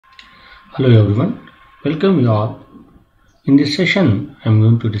Hello everyone, welcome you all. In this session, I am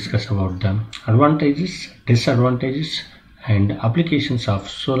going to discuss about the advantages, disadvantages and applications of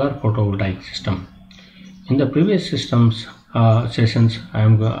solar photovoltaic system. In the previous sessions, I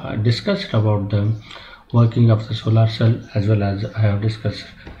am discussed about the working of the solar cell, as well as I have discussed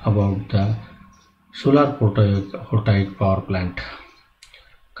about the solar photovoltaic power plant.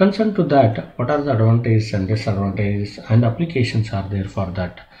 Concerned to that, what are the advantages and disadvantages and applications are there for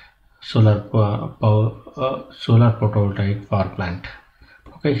that solar photovoltaic power plant.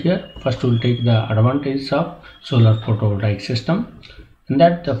 Okay, here first we'll take the advantages of solar photovoltaic system. In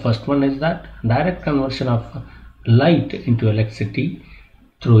that, the first one is that direct conversion of light into electricity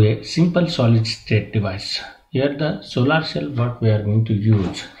through a simple solid state device. Here the solar cell what we are going to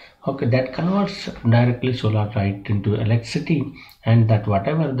use, okay, that converts directly solar light into electricity, and that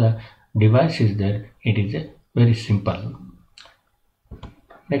whatever the device is there, it is a very simple.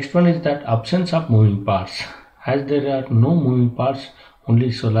 Next one is that absence of moving parts. As there are no moving parts,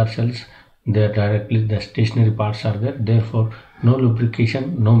 only solar cells, there directly the stationary parts are there, therefore no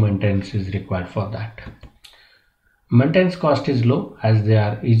lubrication, no maintenance is required for that. Maintenance cost is low as they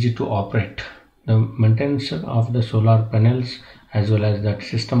are easy to operate. The maintenance of the solar panels as well as that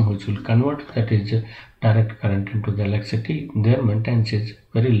system which will convert that is direct current into the electricity, their maintenance is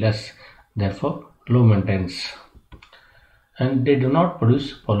very less, therefore low maintenance. And they do not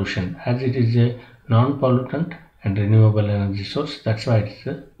produce pollution as it is a non-pollutant and renewable energy source. That's why it's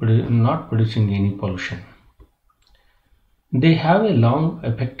not producing any pollution. They have a long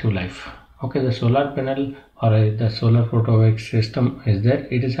effective life. Okay, the solar panel or the solar photovoltaic system is there.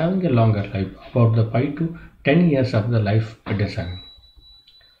 It is having a longer life, about the 5 to 10 years of the life it is having.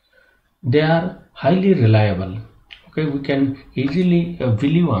 They are highly reliable. Okay, we can easily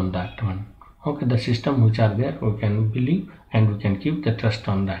believe on that one. Okay, the system which are there, we can believe and we can keep the trust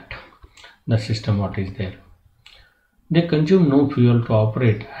on that, the system what is there. They consume no fuel to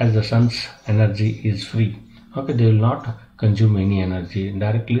operate as the sun's energy is free. Okay, they will not consume any energy.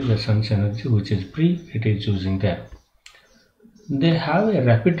 Directly the sun's energy which is free, it is using there. They have a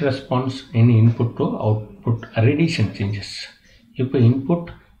rapid response in input to output radiation changes. If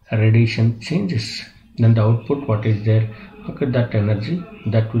input radiation changes, then the output what is there, okay, that energy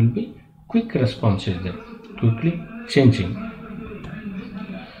that will be quick response is there, quickly changing.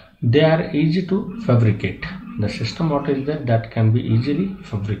 They are easy to fabricate. The system what is there that can be easily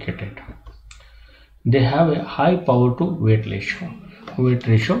fabricated. They have a high power to weight ratio.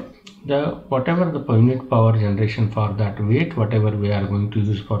 The whatever the unit power generation for that weight, whatever we are going to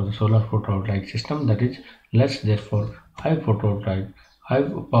use for the solar photovoltaic system, that is less, therefore high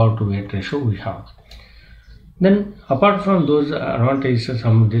power to weight ratio we have. Then apart from those advantages,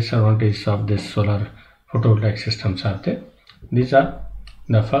 some disadvantages of this solar photovoltaic systems are there. These are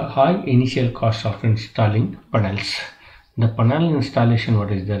the high initial cost of installing panels. The panel installation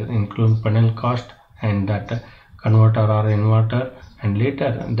what is there include panel cost and that converter or inverter, and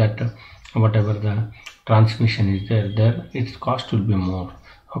later that whatever the transmission is there its cost will be more.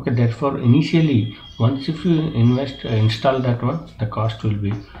 Okay, therefore initially once if you install that one, the cost will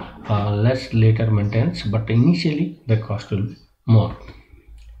be less, later maintenance, but initially the cost will be more.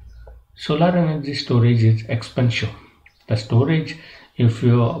 Solar energy storage is expensive. The storage, if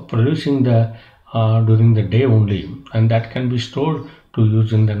you are producing the during the day only, and that can be stored to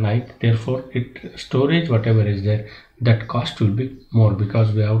use in the night, therefore storage whatever is there, that cost will be more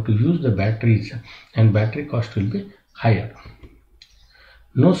because we have to use the batteries and battery cost will be higher.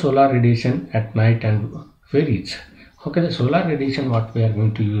 No solar radiation at night and varies. Okay, the solar radiation what we are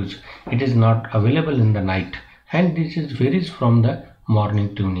going to use, it is not available in the night, and this is varies from the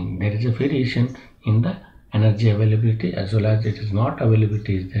morning tuning. There is a variation in the energy availability as well as it is not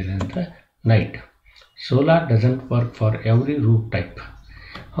availability is there in the night. Solar doesn't work for every roof type.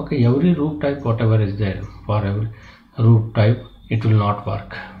 Okay, every roof type whatever is there, for every roof type it will not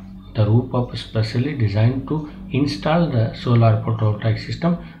work. The roof top is specially designed to install the solar photovoltaic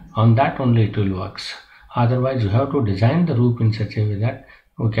system, on that only it will works. Otherwise you have to design the roof in such a way that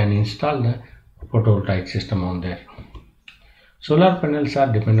we can install the photovoltaic system on there. Solar panels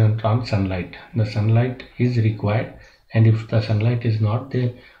are dependent on sunlight. The sunlight is required, and if the sunlight is not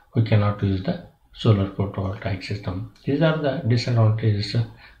there, we cannot use the solar photovoltaic system. These are the disadvantages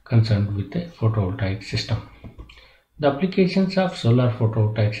concerned with the photovoltaic system. The applications of solar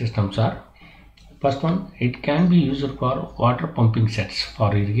photovoltaic systems are: first one, it can be used for water pumping sets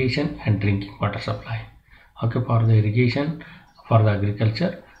for irrigation and drinking water supply. Okay, for the irrigation, for the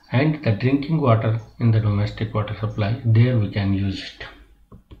agriculture, and the drinking water in the domestic water supply, there we can use it.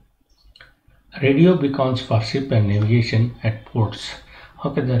 Radio beacons for ship and navigation at ports.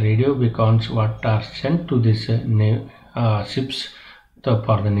 Okay, the radio beacons what are sent to this ships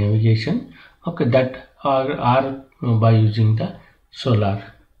for the navigation. Okay, that are by using the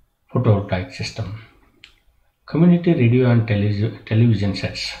solar photovoltaic system. Community radio and television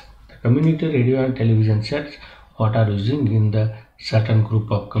sets. The community radio and television sets what are using in the certain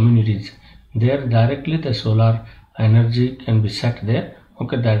group of communities. There directly the solar energy can be set there.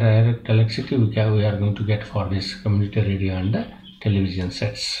 Okay, the direct electricity we are going to get for this community radio and the television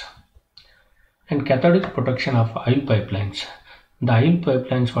sets. And cathodic protection of oil pipelines. The oil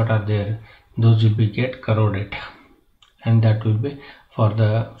pipelines what are there, those will be get corroded, and that will be for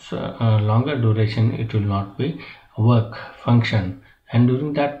the longer duration it will not be work function, and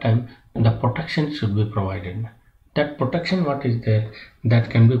during that time the protection should be provided. That protection what is there,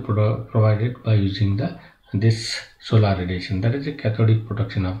 that can be provided by using this solar radiation. That is the cathodic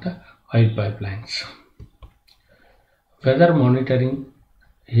protection of the oil pipelines. Weather monitoring.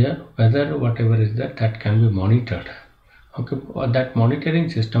 Here weather whatever is that can be monitored. Okay, that monitoring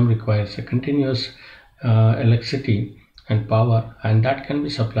system requires a continuous electricity and power, and that can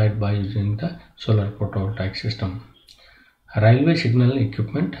be supplied by using the solar photovoltaic system. Railway signal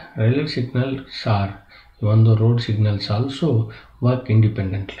equipment. Railway signals are, even though road signals also work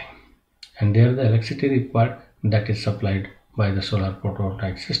independently, and there the electricity required that is supplied by the solar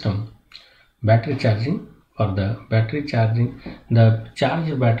photovoltaic system. Battery charging. For the battery charging, the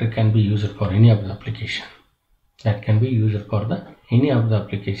charged battery can be used for any of the application. That can be used for any of the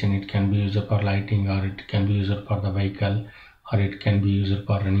application. It can be used for lighting, or it can be used for the vehicle, or it can be used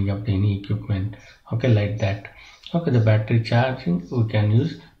for running of any equipment. Okay, like that. Okay, the battery charging we can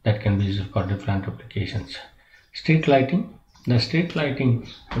use, that can be used for different applications. Street lighting. The street lighting,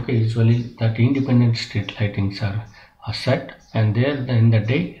 okay, usually that independent street lightings are set, and there in the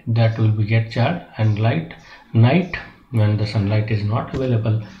day that will be get charged, and night when the sunlight is not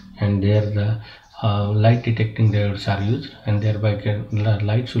available, and there the light detecting diodes are used, and thereby the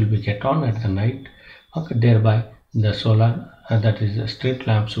lights will be get on at the night. Okay, thereby the solar that is the street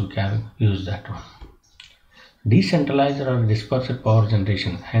lamps we can use that one. Decentralized or dispersed power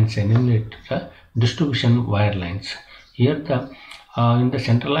generation, hence eliminate the distribution wire lines. Here the in the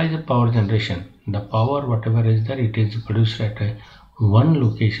centralized power generation, the power whatever is there, it is produced at one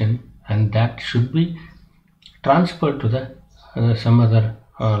location, and that should be transferred to the some other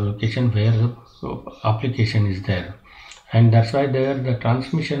location where the application is there, and that's why there the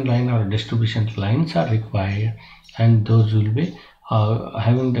transmission line or distribution lines are required, and those will be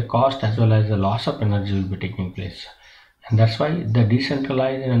having the cost as well as the loss of energy will be taking place. And that's why the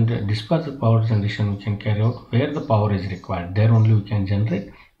decentralized and dispersed power generation we can carry out where the power is required. There only we can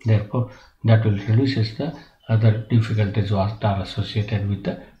generate. Therefore, that will reduce the other difficulties what are associated with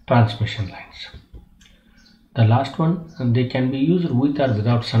the transmission lines. The last one, they can be used with or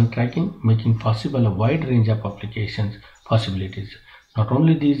without sun tracking, making possible a wide range of applications possibilities. Not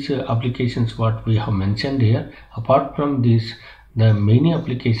only these applications what we have mentioned here, apart from these, the many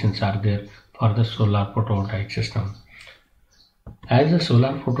applications are there for the solar photovoltaic system. As a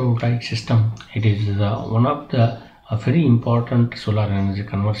solar photovoltaic system, it is one of the very important solar energy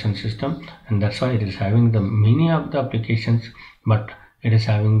conversion system, and that's why it is having the many of the applications, but it is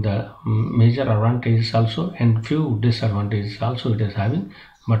having the major advantages also and few disadvantages also it is having,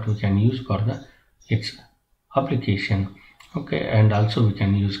 but we can use for its application. Okay, and also we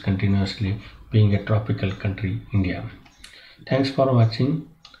can use continuously, being a tropical country India. Thanks for watching,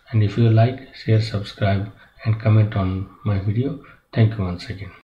 and if you like, share, subscribe and comment on my video. Thank you once again.